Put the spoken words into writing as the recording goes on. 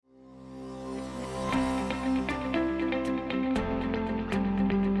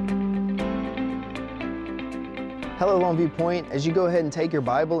Hello, Longview Point. As you go ahead and take your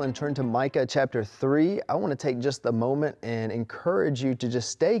Bible and turn to Micah chapter 3, I want to take just a moment and encourage you to just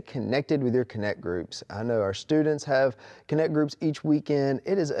stay connected with your Connect groups. I know our students have Connect groups each weekend.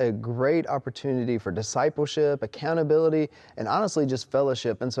 It is a great opportunity for discipleship, accountability, and honestly just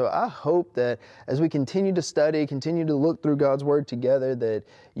fellowship. And so I hope that as we continue to study, continue to look through God's Word together, that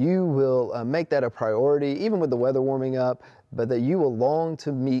you will make that a priority, even with the weather warming up, but that you will long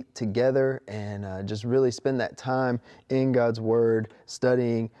to meet together and just really spend that time in God's Word,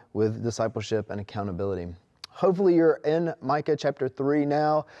 studying with discipleship and accountability. Hopefully you're in Micah chapter 3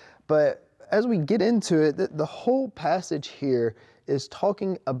 now, but as we get into it, the whole passage here is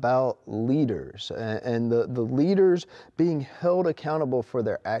talking about leaders and the leaders being held accountable for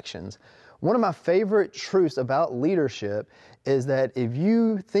their actions. One of my favorite truths about leadership is that if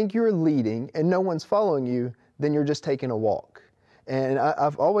you think you're leading and no one's following you, then you're just taking a walk. And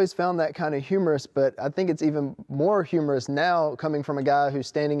I've always found that kind of humorous, but I think it's even more humorous now coming from a guy who's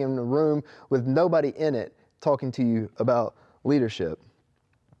standing in a room with nobody in it talking to you about leadership.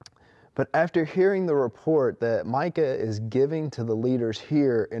 But after hearing the report that Micah is giving to the leaders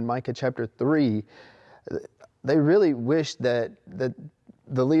here in Micah chapter 3, they really wish that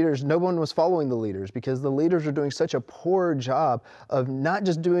the leaders, no one was following the leaders, because the leaders are doing such a poor job of not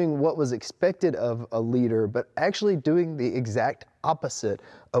just doing what was expected of a leader, but actually doing the exact opposite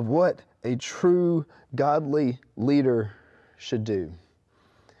of what a true godly leader should do.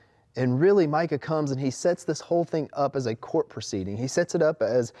 And really, Micah comes and he sets this whole thing up as a court proceeding. He sets it up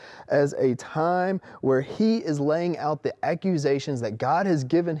as a time where he is laying out the accusations that God has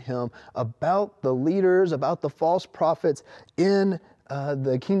given him about the leaders, about the false prophets in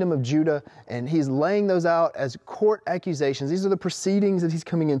the kingdom of Judah, and he's laying those out as court accusations. These are the proceedings that he's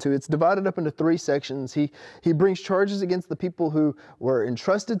coming into. It's divided up into 3 sections. He brings charges against the people who were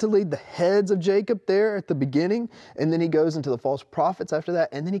entrusted to lead, the heads of Jacob there at the beginning, and then he goes into the false prophets after that,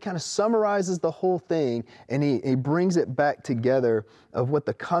 and then he kind of summarizes the whole thing, and he brings it back together of what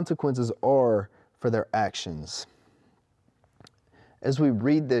the consequences are for their actions. As we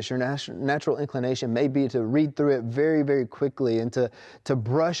read this, your natural inclination may be to read through it very, very quickly and to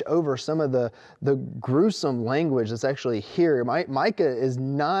brush over some of the gruesome language that's actually here. Micah is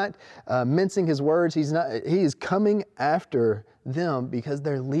not mincing his words. He is coming after them because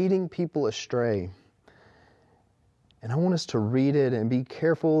they're leading people astray. And I want us to read it and be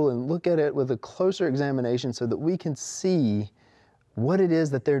careful and look at it with a closer examination so that we can see what it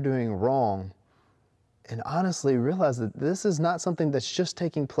is that they're doing wrong. And honestly realize that this is not something that's just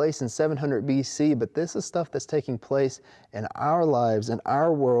taking place in 700 BC, but this is stuff that's taking place in our lives, in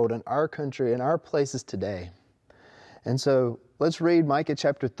our world, in our country, in our places today. And so let's read Micah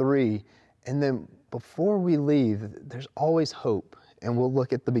chapter 3, and then before we leave, there's always hope. And we'll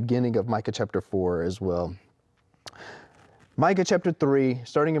look at the beginning of Micah chapter 4 as well. Micah chapter 3,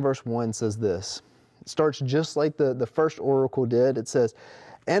 starting in verse 1, says this. It starts just like the first oracle did. It says,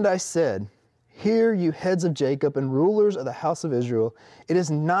 "And I said, Hear, you heads of Jacob and rulers of the house of Israel, it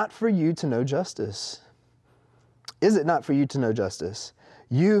is not for you to know justice. Is it not for you to know justice?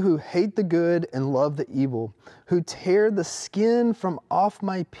 You who hate the good and love the evil, who tear the skin from off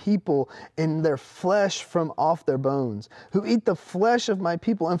my people and their flesh from off their bones, who eat the flesh of my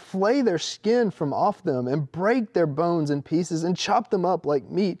people and flay their skin from off them and break their bones in pieces and chop them up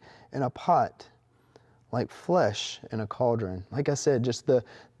like meat in a pot, like flesh in a cauldron." Like I said, just the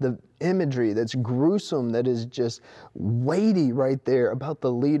imagery that's gruesome, that is just weighty right there about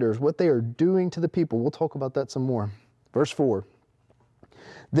the leaders, what they are doing to the people. We'll talk about that some more. Verse 4,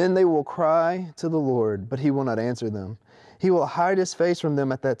 "Then they will cry to the Lord, but he will not answer them. He will hide his face from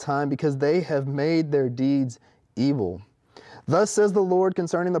them at that time because they have made their deeds evil. Thus says the Lord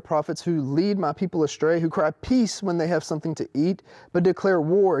concerning the prophets who lead my people astray, who cry peace when they have something to eat, but declare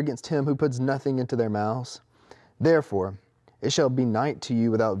war against him who puts nothing into their mouths. Therefore, it shall be night to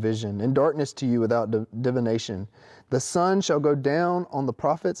you without vision, and darkness to you without divination. The sun shall go down on the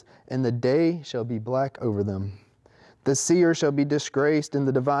prophets, and the day shall be black over them. The seer shall be disgraced, and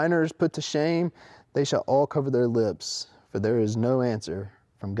the diviners put to shame. They shall all cover their lips, for there is no answer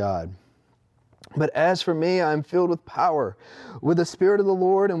from God. But as for me, I am filled with power, with the Spirit of the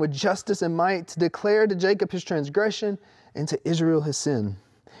Lord, and with justice and might, to declare to Jacob his transgression, and to Israel his sin.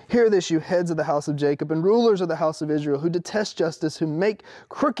 Hear this, you heads of the house of Jacob and rulers of the house of Israel, who detest justice, who make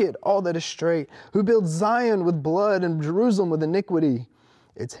crooked all that is straight, who build Zion with blood and Jerusalem with iniquity.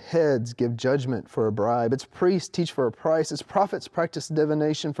 Its heads give judgment for a bribe. Its priests teach for a price. Its prophets practice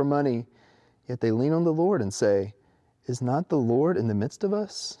divination for money. Yet they lean on the Lord and say, Is not the Lord in the midst of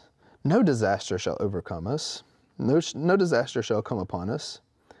us? No disaster shall overcome us. No disaster shall come upon us.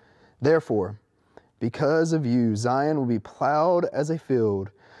 Therefore, Because of you, Zion will be plowed as a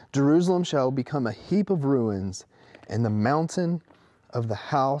field. Jerusalem shall become a heap of ruins, and the mountain of the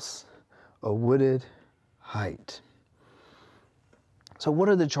house a wooded height. So what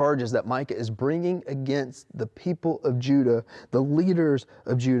are the charges that Micah is bringing against the people of Judah, the leaders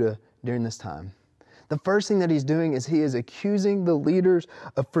of Judah during this time? The first thing that he's doing is he is accusing the leaders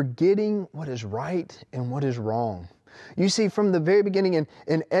of forgetting what is right and what is wrong. You see, from the very beginning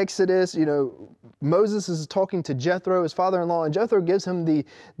in Exodus, Moses is talking to Jethro, his father-in-law, and Jethro gives him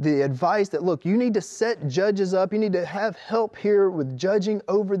the advice that, look, you need to set judges up. You need to have help here with judging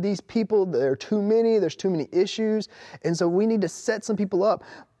over these people. There are too many. There's too many issues. And so we need to set some people up.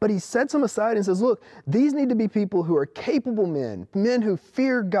 But he sets them aside and says, look, these need to be people who are capable men who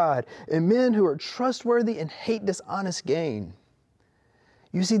fear God, and men who are trustworthy and hate dishonest gain.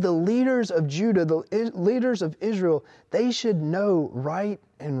 You see, the leaders of Judah, the leaders of Israel, they should know right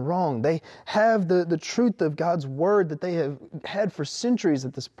and wrong. They have the truth of God's word that they have had for centuries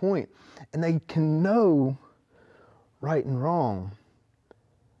at this point, and they can know right and wrong,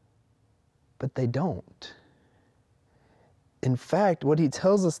 but they don't. In fact, what he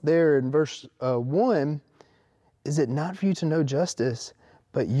tells us there in verse 1, is it not for you to know justice,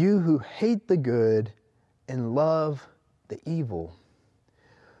 but you who hate the good and love the evil.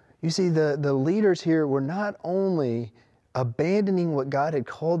 You see, the leaders here were not only abandoning what God had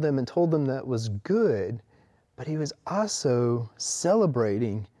called them and told them that was good, but he was also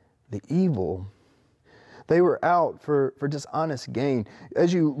celebrating the evil. They were out for dishonest gain.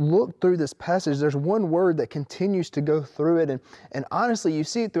 As you look through this passage, there's one word that continues to go through it. And honestly, you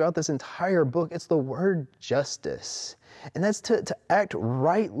see it throughout this entire book. It's the word justice. And that's to act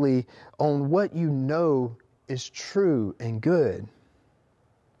rightly on what you know is true and good.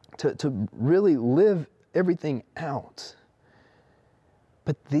 To really live everything out.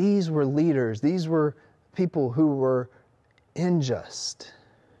 But these were leaders. These were people who were unjust.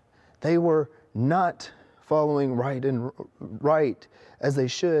 They were not following right as they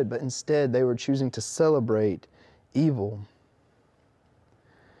should, but instead they were choosing to celebrate evil.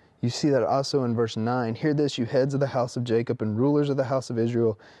 You see that also in verse 9. Hear this, you heads of the house of Jacob and rulers of the house of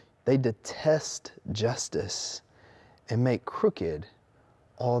Israel. They detest justice and make crooked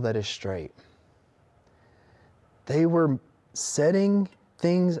all that is straight. They were setting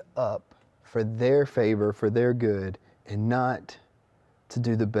things up for their favor, for their good, and not to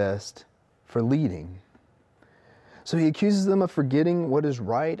do the best for leading. So he accuses them of forgetting what is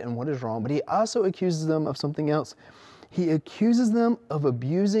right and what is wrong, but he also accuses them of something else. He accuses them of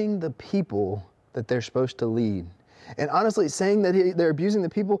abusing the people that they're supposed to lead. And honestly, saying that they're abusing the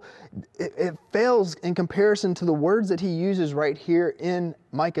people, it fails in comparison to the words that he uses right here in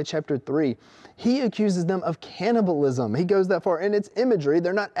Micah chapter 3. He accuses them of cannibalism. He goes that far. And it's imagery.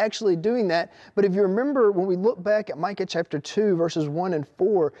 They're not actually doing that. But if you remember, when we look back at Micah chapter 2, verses 1 and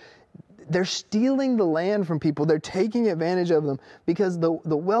 4, they're stealing the land from people. They're taking advantage of them because the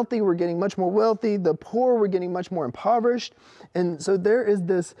wealthy were getting much more wealthy. The poor were getting much more impoverished. And so there is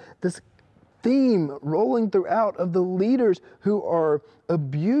this theme rolling throughout of the leaders who are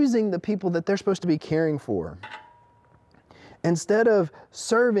abusing the people that they're supposed to be caring for. Instead of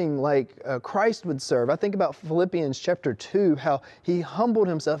serving like Christ would serve. I think about Philippians chapter 2, how he humbled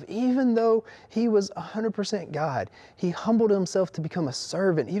himself even though he was 100% God. He humbled himself to become a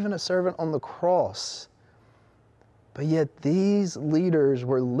servant, even a servant on the cross. But yet these leaders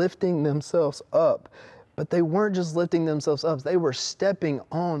were lifting themselves up. But they weren't just lifting themselves up. They were stepping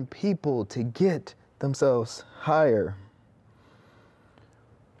on people to get themselves higher.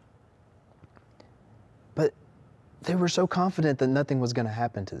 But they were so confident that nothing was going to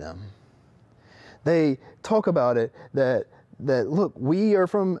happen to them. They talk about it that look, we are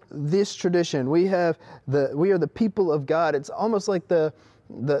from this tradition. We are the people of God. It's almost like the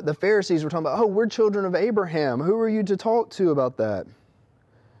Pharisees were talking about, oh, we're children of Abraham. Who are you to talk to about that?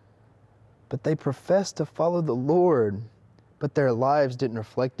 But they professed to follow the Lord, but their lives didn't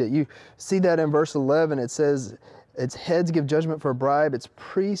reflect it. You see that in verse 11. It says, its heads give judgment for a bribe. Its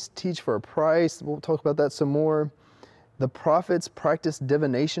priests teach for a price. We'll talk about that some more. The prophets practice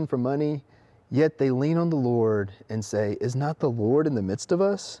divination for money, yet they lean on the Lord and say, is not the Lord in the midst of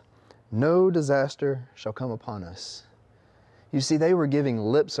us? No disaster shall come upon us. You see, they were giving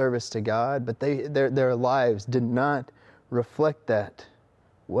lip service to God, but their lives did not reflect that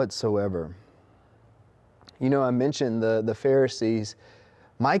whatsoever. You know, I mentioned the Pharisees.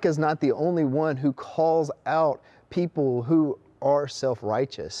 Micah's not the only one who calls out people who are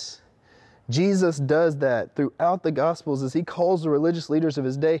self-righteous. Jesus does that throughout the Gospels as he calls the religious leaders of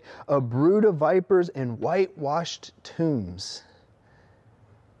his day a brood of vipers and whitewashed tombs.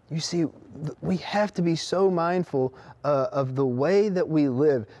 You see, we have to be so mindful of the way that we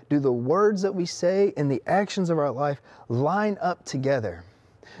live. Do the words that we say and the actions of our life line up together?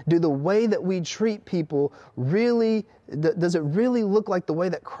 Do the way that we treat people really, does it really look like the way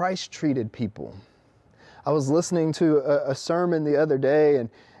that Christ treated people? I was listening to a sermon the other day,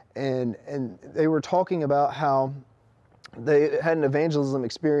 and they were talking about how they had an evangelism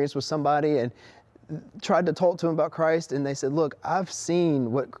experience with somebody and tried to talk to him about Christ, and they said, look, I've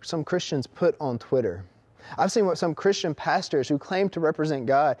seen what some Christians put on Twitter. I've seen what some Christian pastors who claim to represent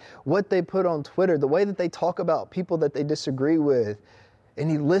God, what they put on Twitter, the way that they talk about people that they disagree with.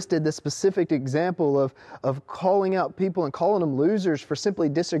 And he listed the specific example of calling out people and calling them losers for simply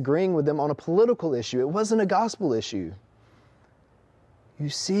disagreeing with them on a political issue. It wasn't a gospel issue. You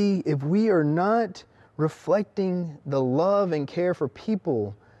see, if we are not reflecting the love and care for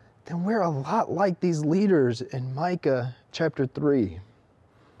people, then we're a lot like these leaders in Micah chapter 3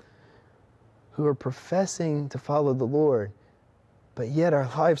 who are professing to follow the Lord, but yet our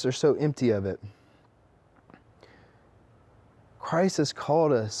lives are so empty of it. Christ has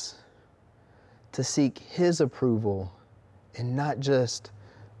called us to seek His approval and not just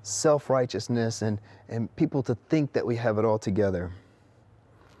self-righteousness and people to think that we have it all together.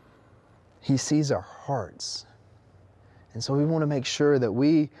 He sees our hearts. And so we want to make sure that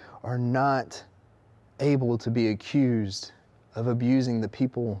we are not able to be accused of abusing the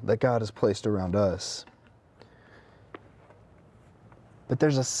people that God has placed around us. But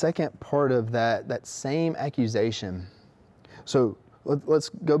there's a second part of that same accusation. So let's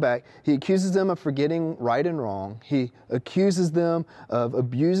go back. He accuses them of forgetting right and wrong. He accuses them of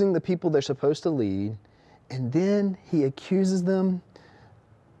abusing the people they're supposed to lead. And then he accuses them,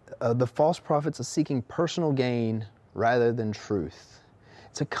 the false prophets, of seeking personal gain rather than truth.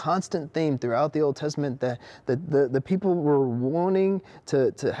 It's a constant theme throughout the Old Testament that the people were wanting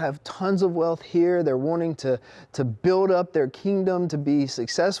to have tons of wealth here. They're wanting to build up their kingdom, to be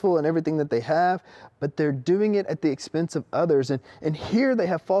successful in everything that they have, but they're doing it at the expense of others. And here they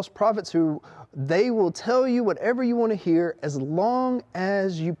have false prophets who they will tell you whatever you want to hear as long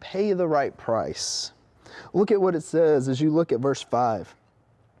as you pay the right price. Look at what it says as you look at verse 5.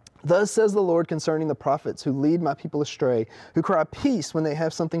 Thus says the Lord concerning the prophets who lead my people astray, who cry peace when they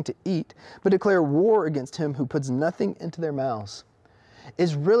have something to eat, but declare war against him who puts nothing into their mouths.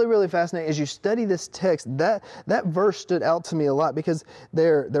 It's really, really fascinating. As you study this text, that verse stood out to me a lot because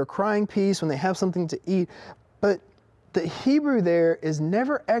they're crying peace when they have something to eat, but the Hebrew there is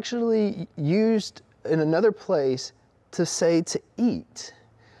never actually used in another place to say to eat.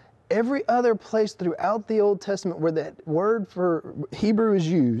 Every other place throughout the Old Testament where that word for Hebrew is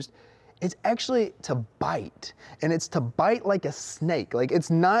used, it's actually to bite. And it's to bite like a snake. Like it's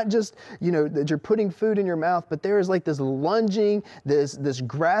not just, that you're putting food in your mouth, but there is like this lunging, this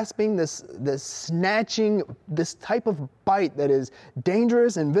grasping, this snatching, this type of bite that is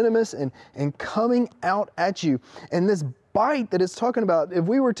dangerous and venomous and coming out at you. And this bite that it's talking about, if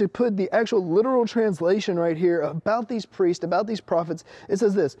we were to put the actual literal translation right here about these priests, about these prophets, it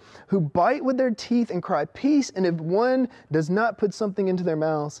says this, who bite with their teeth and cry peace, and if one does not put something into their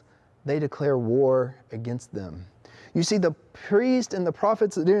mouths, they declare war against them. You see, the priests and the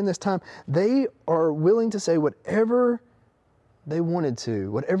prophets during this time, they are willing to say whatever they wanted to,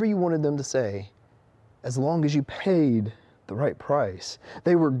 whatever you wanted them to say, as long as you paid the right price.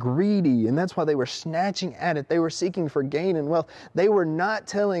 They were greedy, and that's why they were snatching at it. They were seeking for gain and wealth. They were not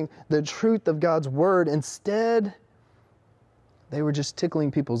telling the truth of God's word. Instead, they were just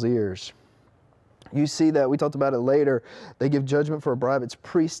tickling people's ears. You see that. We talked about it later. They give judgment for a bribe. Its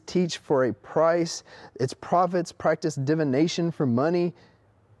priests teach for a price. Its prophets practice divination for money.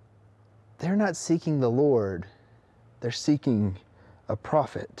 They're not seeking the Lord. They're seeking a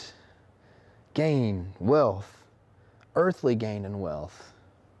profit, gain, wealth, earthly gain and wealth.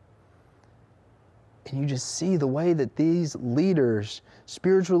 And you just see the way that these leaders,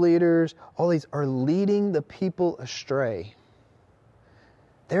 spiritual leaders, all these are leading the people astray.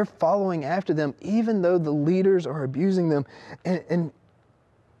 They're following after them even though the leaders are abusing them. And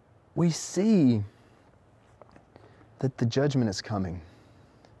we see that the judgment is coming.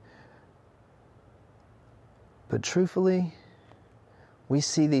 But truthfully, we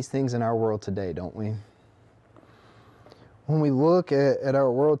see these things in our world today, don't we? When we look at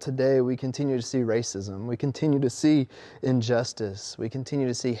our world today, we continue to see racism. We continue to see injustice. We continue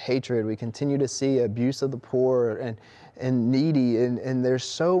to see hatred. We continue to see abuse of the poor and needy. And there's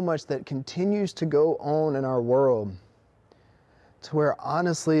so much that continues to go on in our world. To where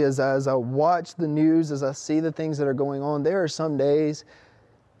honestly, as I watch the news, as I see the things that are going on, there are some days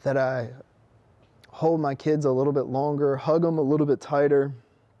that I hold my kids a little bit longer, hug them a little bit tighter,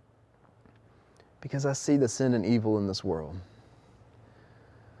 Because I see the sin and evil in this world.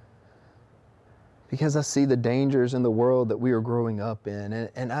 Because I see the dangers in the world that we are growing up in.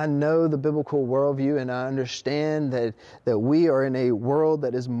 And I know the biblical worldview, and I understand that we are in a world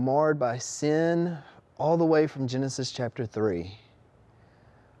that is marred by sin all the way from Genesis chapter 3.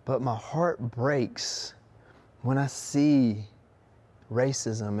 But my heart breaks when I see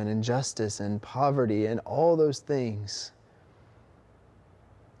racism and injustice and poverty and all those things,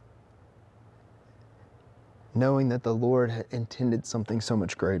 knowing that the Lord had intended something so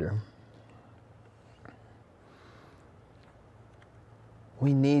much greater.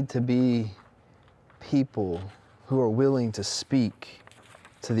 We need to be people who are willing to speak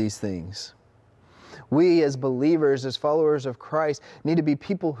to these things. We as believers, as followers of Christ, need to be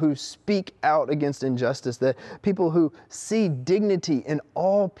people who speak out against injustice, that people who see dignity in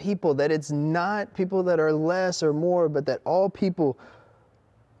all people, that it's not people that are less or more, but that all people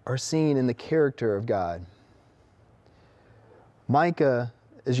are seen in the character of God. Micah,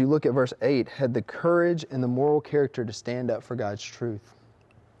 as you look at verse 8, had the courage and the moral character to stand up for God's truth.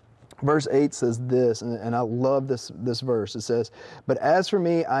 Verse 8 says this, and I love this verse. It says, "But as for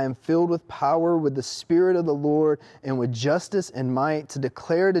me, I am filled with power, with the Spirit of the Lord, and with justice and might, to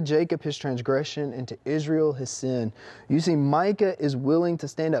declare to Jacob his transgression and to Israel his sin." You see, Micah is willing to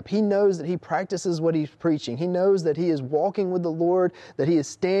stand up. He knows that he practices what he's preaching. He knows that he is walking with the Lord, that he is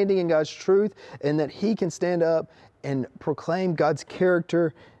standing in God's truth, and that he can stand up and proclaim God's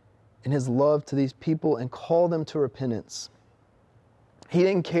character and his love to these people and call them to repentance. He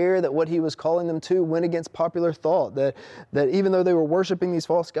didn't care that what he was calling them to went against popular thought, that even though they were worshiping these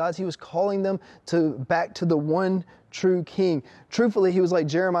false gods, he was calling them back to the one true king. Truthfully, he was like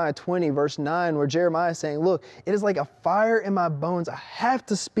Jeremiah 20, verse 9, where Jeremiah is saying, "Look, it is like a fire in my bones. I have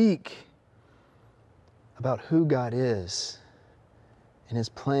to speak about who God is and his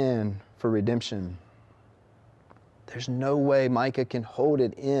plan for redemption." There's no way Micah can hold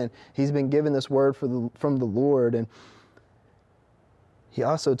it in. He's been given this word from the Lord, and he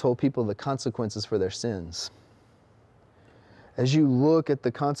also told people the consequences for their sins. As you look at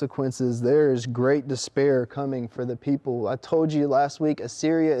the consequences, there is great despair coming for the people. I told you last week,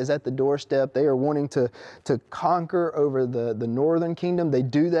 Assyria is at the doorstep. They are wanting to conquer over the northern kingdom. They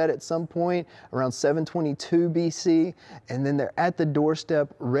do that at some point around 722 BC. And then they're at the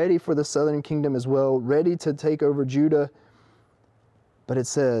doorstep, ready for the southern kingdom as well, ready to take over Judah. But it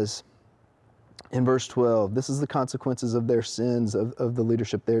says, in verse 12, this is the consequences of their sins, of the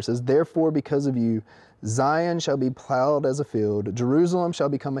leadership there. It says, "Therefore, because of you, Zion shall be plowed as a field, Jerusalem shall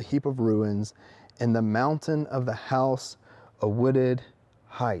become a heap of ruins, and the mountain of the house a wooded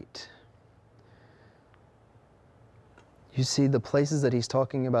height." You see, the places that he's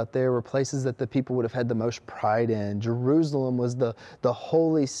talking about there were places that the people would have had the most pride in. Jerusalem was the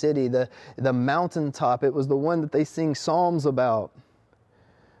holy city, the mountaintop. It was the one that they sing psalms about.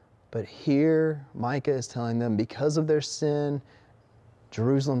 But here, Micah is telling them, because of their sin,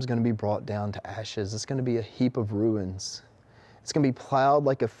 Jerusalem's going to be brought down to ashes. It's going to be a heap of ruins. It's going to be plowed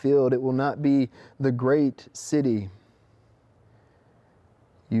like a field. It will not be the great city.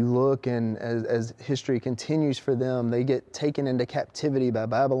 You look, and as history continues for them, they get taken into captivity by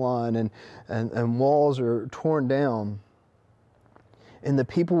Babylon, and walls are torn down. And the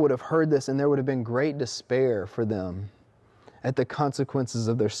people would have heard this, and there would have been great despair for them at the consequences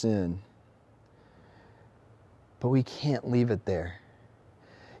of their sin. But we can't leave it there.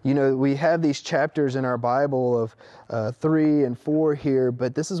 You know, we have these chapters in our Bible of 3 and 4 here,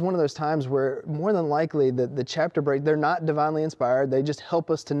 but this is one of those times where more than likely the chapter break, they're not divinely inspired. They just help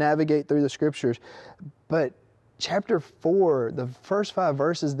us to navigate through the scriptures. But chapter 4, the first 5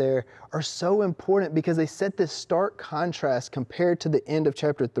 verses there are so important because they set this stark contrast compared to the end of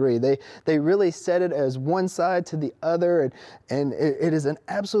chapter 3. They really set it as one side to the other, and it is an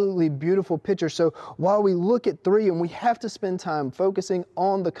absolutely beautiful picture. So while we look at 3, and we have to spend time focusing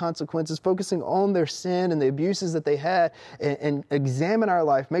on the consequences, focusing on their sin and the abuses that they had, and examine our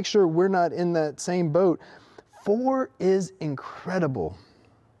life, make sure we're not in that same boat. 4 is incredible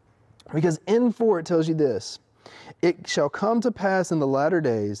because in 4 it tells you this: "It shall come to pass in the latter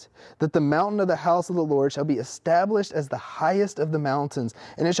days that the mountain of the house of the Lord shall be established as the highest of the mountains,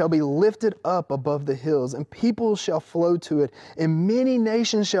 and it shall be lifted up above the hills, and people shall flow to it. And many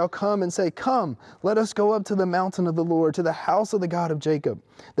nations shall come and say, Come, let us go up to the mountain of the Lord, to the house of the God of Jacob,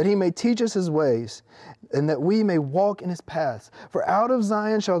 that he may teach us his ways, and that we may walk in his paths. For out of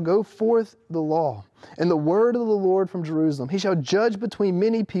Zion shall go forth the law, and the word of the Lord from Jerusalem. He shall judge between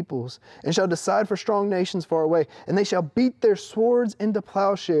many peoples, and shall decide for strong nations far away. And they shall beat their swords into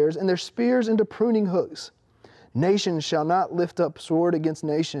plowshares, and their spears into pruning hooks. Nation shall not lift up sword against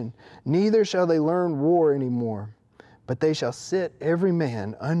nation, neither shall they learn war anymore. But they shall sit every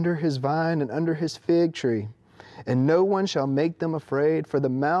man under his vine and under his fig tree, and no one shall make them afraid, for the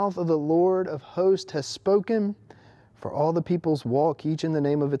mouth of the Lord of hosts has spoken. For all the peoples walk each in the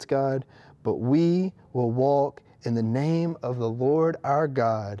name of its God, but we will walk in the name of the Lord our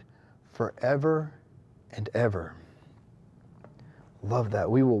God forever and ever. Love that.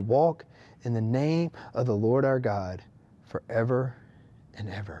 We will walk in the name of the Lord our God forever and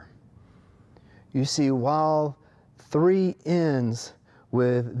ever. You see, while 3 ends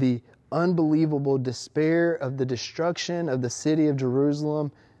with the unbelievable despair of the destruction of the city of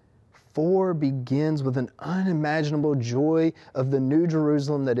Jerusalem, 4 begins with an unimaginable joy of the new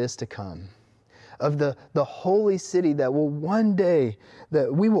Jerusalem that is to come, of the holy city that will one day,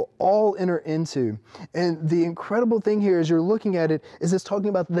 that we will all enter into. And the incredible thing here as you're looking at it is it's talking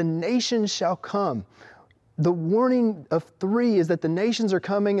about the nations shall come. The warning of 3 is that the nations are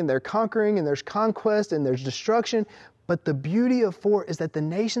coming and they're conquering and there's conquest and there's destruction. But the beauty of 4 is that the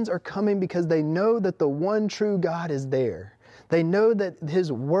nations are coming because they know that the one true God is there. They know that His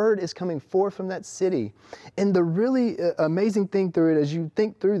word is coming forth from that city. And the really amazing thing through it, as you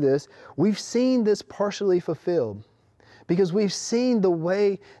think through this, we've seen this partially fulfilled. Because we've seen the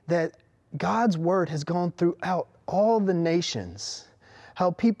way that God's word has gone throughout all the nations.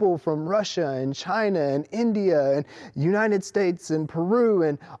 How people from Russia and China and India and United States and Peru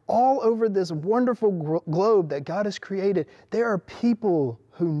and all over this wonderful globe that God has created, there are people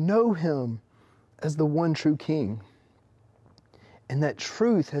who know Him as the one true King. And that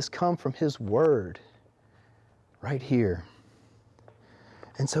truth has come from His word right here.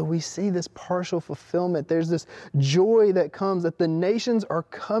 And so we see this partial fulfillment. There's this joy that comes that the nations are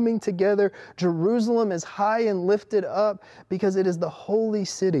coming together. Jerusalem is high and lifted up because it is the holy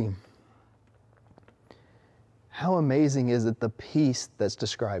city. How amazing is it, the peace that's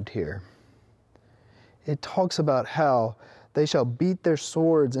described here? It talks about how they shall beat their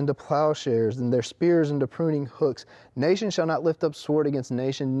swords into plowshares and their spears into pruning hooks. Nation shall not lift up sword against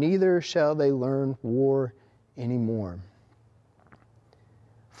nation, neither shall they learn war anymore.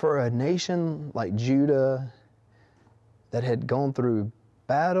 For a nation like Judah that had gone through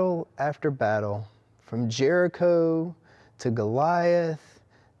battle after battle, from Jericho to Goliath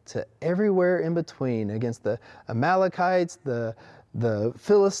to everywhere in between, against the Amalekites, the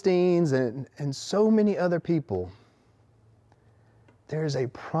Philistines, and so many other people, there's a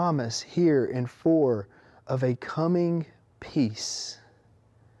promise here in 4 of a coming peace.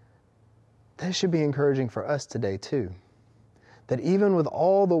 That should be encouraging for us today too. That even with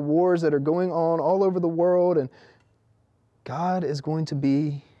all the wars that are going on all over the world, and God is going to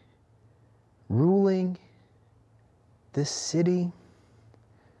be ruling this city,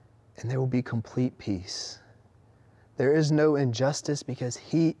 and there will be complete peace. There is no injustice because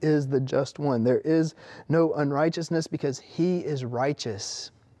He is the just one. There is no unrighteousness because He is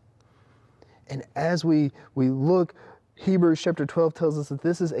righteous. And as we look, Hebrews chapter 12 tells us that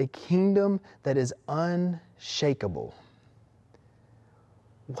this is a kingdom that is unshakable.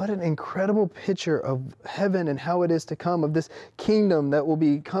 What an incredible picture of heaven and how it is to come, of this kingdom that will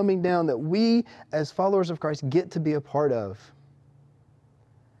be coming down, that we as followers of Christ get to be a part of.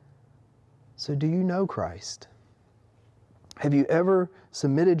 So do you know Christ? Have you ever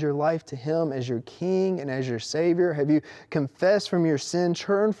submitted your life to Him as your King and as your Savior? Have you confessed from your sin,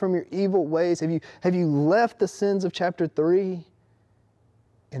 turned from your evil ways? Have you left the sins of chapter 3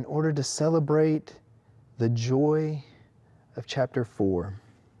 in order to celebrate the joy of chapter 4?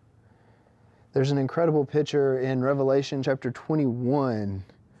 There's an incredible picture in Revelation chapter 21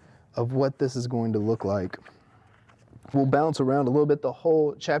 of what this is going to look like. We'll bounce around a little bit. The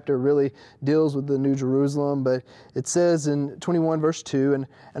whole chapter really deals with the New Jerusalem, but it says in 21 verse 2,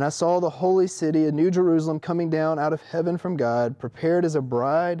 and I saw the holy city, a New Jerusalem, coming down out of heaven from God, prepared as a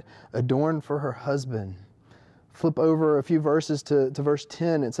bride adorned for her husband. Flip over a few verses to verse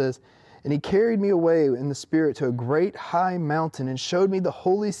 10. It says, and He carried me away in the Spirit to a great high mountain and showed me the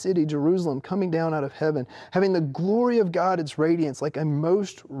holy city, Jerusalem, coming down out of heaven, having the glory of God, its radiance, like a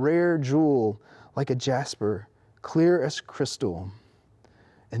most rare jewel, like a jasper, clear as crystal.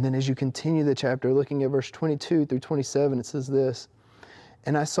 And then as you continue the chapter, looking at verse 22 through 27, it says this,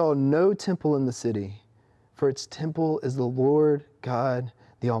 and I saw no temple in the city, for its temple is the Lord God,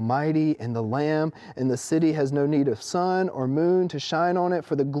 the Almighty, and the Lamb, and the city has no need of sun or moon to shine on it,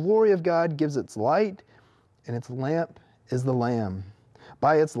 for the glory of God gives its light, and its lamp is the Lamb.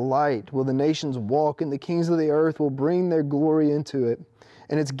 By its light will the nations walk, and the kings of the earth will bring their glory into it.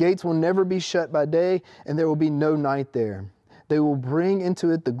 And its gates will never be shut by day, and there will be no night there. They will bring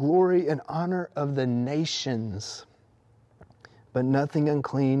into it the glory and honor of the nations. But nothing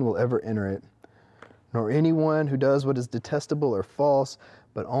unclean will ever enter it, nor anyone who does what is detestable or false,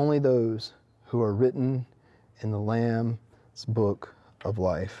 but only those who are written in the Lamb's book of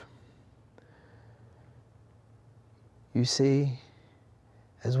life. You see,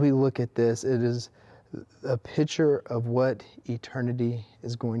 as we look at this, it is a picture of what eternity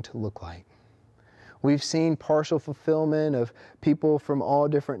is going to look like. We've seen partial fulfillment of people from all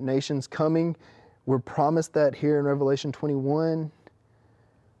different nations coming. We're promised that here in Revelation 21,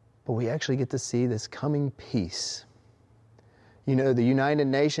 but we actually get to see this coming peace. You know, the United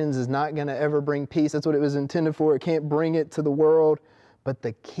Nations is not going to ever bring peace. That's what it was intended for. It can't bring it to the world. But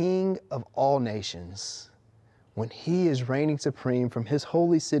the King of all nations, when He is reigning supreme from His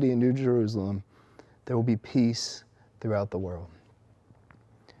holy city in New Jerusalem, there will be peace throughout the world.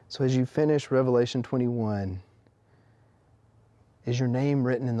 So as you finish Revelation 21, is your name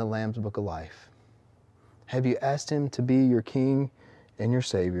written in the Lamb's book of life? Have you asked Him to be your King and your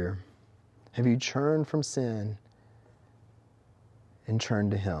Savior? Have you turned from sin and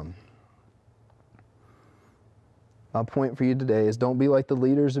turned to Him? My point for you today is don't be like the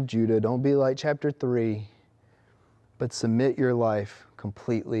leaders of Judah. Don't be like chapter 3, but submit your life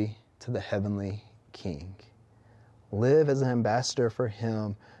completely to the heavenly King. Live as an ambassador for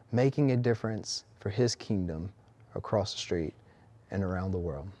Him, making a difference for His kingdom across the street and around the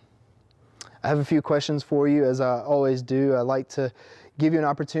world. I have a few questions for you, as I always do. I like to give you an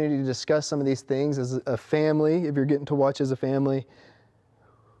opportunity to discuss some of these things as a family, if you're getting to watch as a family.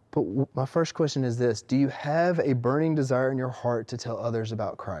 But my first question is this: do you have a burning desire in your heart to tell others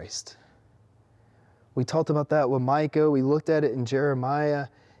about Christ? We talked about that with Micah. We looked at it in Jeremiah.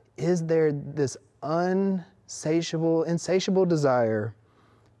 Is there this insatiable desire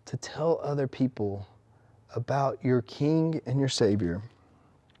to tell other people about your King and your Savior?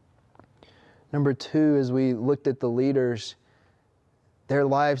 Number 2, as we looked at the leaders, their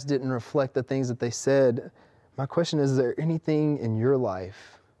lives didn't reflect the things that they said. My question is there anything in your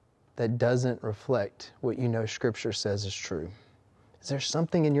life that doesn't reflect what you know Scripture says is true? Is there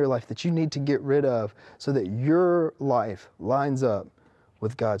something in your life that you need to get rid of so that your life lines up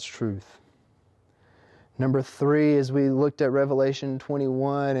with God's truth? Number 3, as we looked at Revelation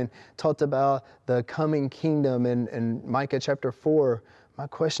 21 and talked about the coming kingdom in Micah chapter 4, my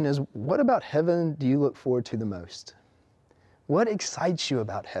question is, what about heaven do you look forward to the most? What excites you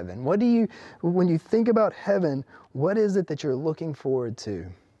about heaven? When you think about heaven, what is it that you're looking forward to?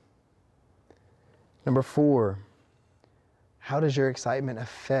 Number 4, how does your excitement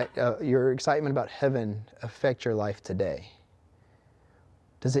about heaven affect your life today?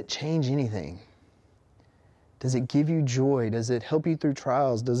 Does it change anything? Does it give you joy? Does it help you through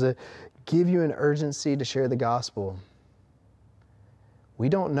trials? Does it give you an urgency to share the gospel? We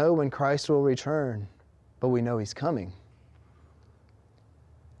don't know when Christ will return, but we know He's coming.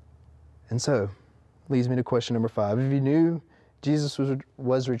 And so, leads me to question number 5. If you knew Jesus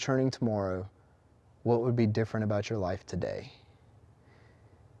was returning tomorrow, what would be different about your life today?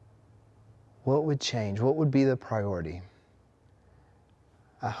 What would change? What would be the priority?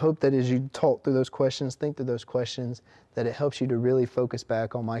 I hope that as you talk through those questions, think through those questions, that it helps you to really focus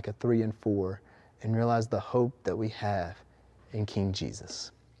back on Micah 3 and 4 and realize the hope that we have in King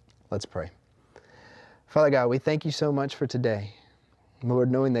Jesus. Let's pray. Father God, we thank You so much for today.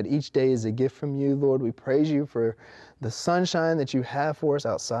 Lord, knowing that each day is a gift from You, Lord, we praise You for the sunshine that You have for us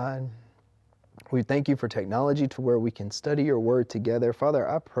outside. We thank You for technology to where we can study Your word together. Father,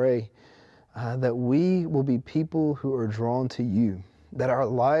 I pray that we will be people who are drawn to You, that our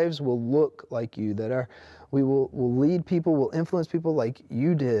lives will look like You, that we will lead people, will influence people like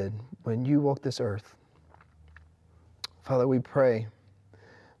You did when You walked this earth. Father, we pray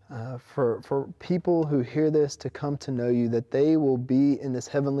for people who hear this to come to know You, that they will be in this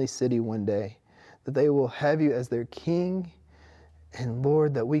heavenly city one day, that they will have You as their King, and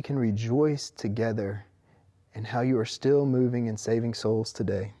Lord, that we can rejoice together in how You are still moving and saving souls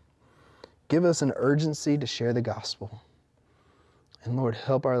today. Give us an urgency to share the gospel. And Lord,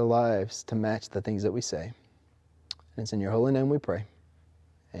 help our lives to match the things that we say. And it's in Your holy name we pray.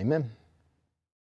 Amen.